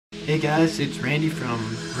Hey guys, it's Randy from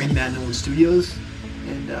RandyMattNolan Studios,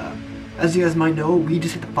 and as you guys might know, we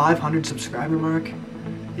just hit the 500 subscriber mark.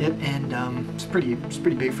 Yep, and it's pretty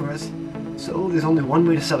big for us. So there's only one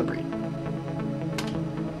way to celebrate.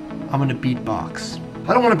 I'm gonna beatbox.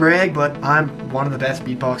 I don't want to brag, but I'm one of the best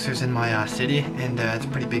beatboxers in my city, and it's a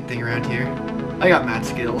pretty big thing around here. I got mad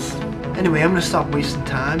skills. Anyway, I'm gonna stop wasting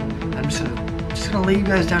time. I'm just gonna lay you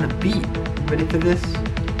guys down a beat. Ready for this?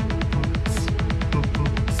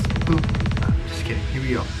 Just kidding. Here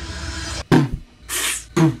we go.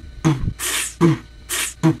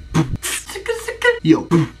 Yo.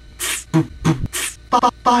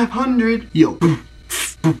 500. Yo.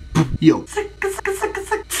 Yo.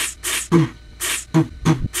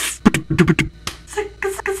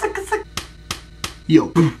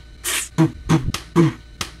 Yo.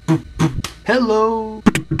 Hello.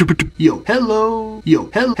 Yo. Hello. Yo.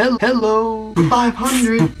 Hello.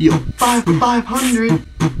 500. Yo. 500.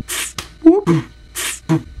 Whoop.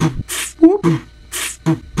 Whoop.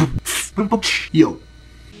 Yo.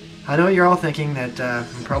 I know you're all thinking that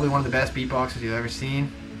I'm probably one of the best beatboxers you've ever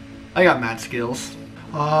seen. I got mad skills.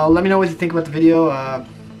 Let me know what you think about the video.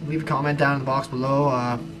 Leave a comment down in the box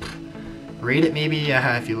below. Rate it maybe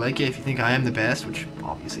if you like it, if you think I am the best, which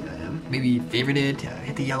obviously I am. Maybe favorite it,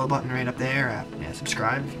 hit the yellow button right up there. Yeah,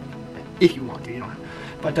 subscribe if you want to, you don't have.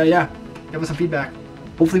 But yeah, give us some feedback.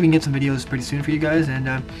 Hopefully we can get some videos pretty soon for you guys, and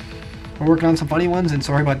we're working on some funny ones, and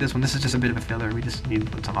sorry about this one. This is just a bit of a filler. We just need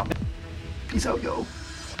to put some up. Peace out, yo.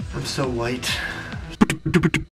 I'm so white.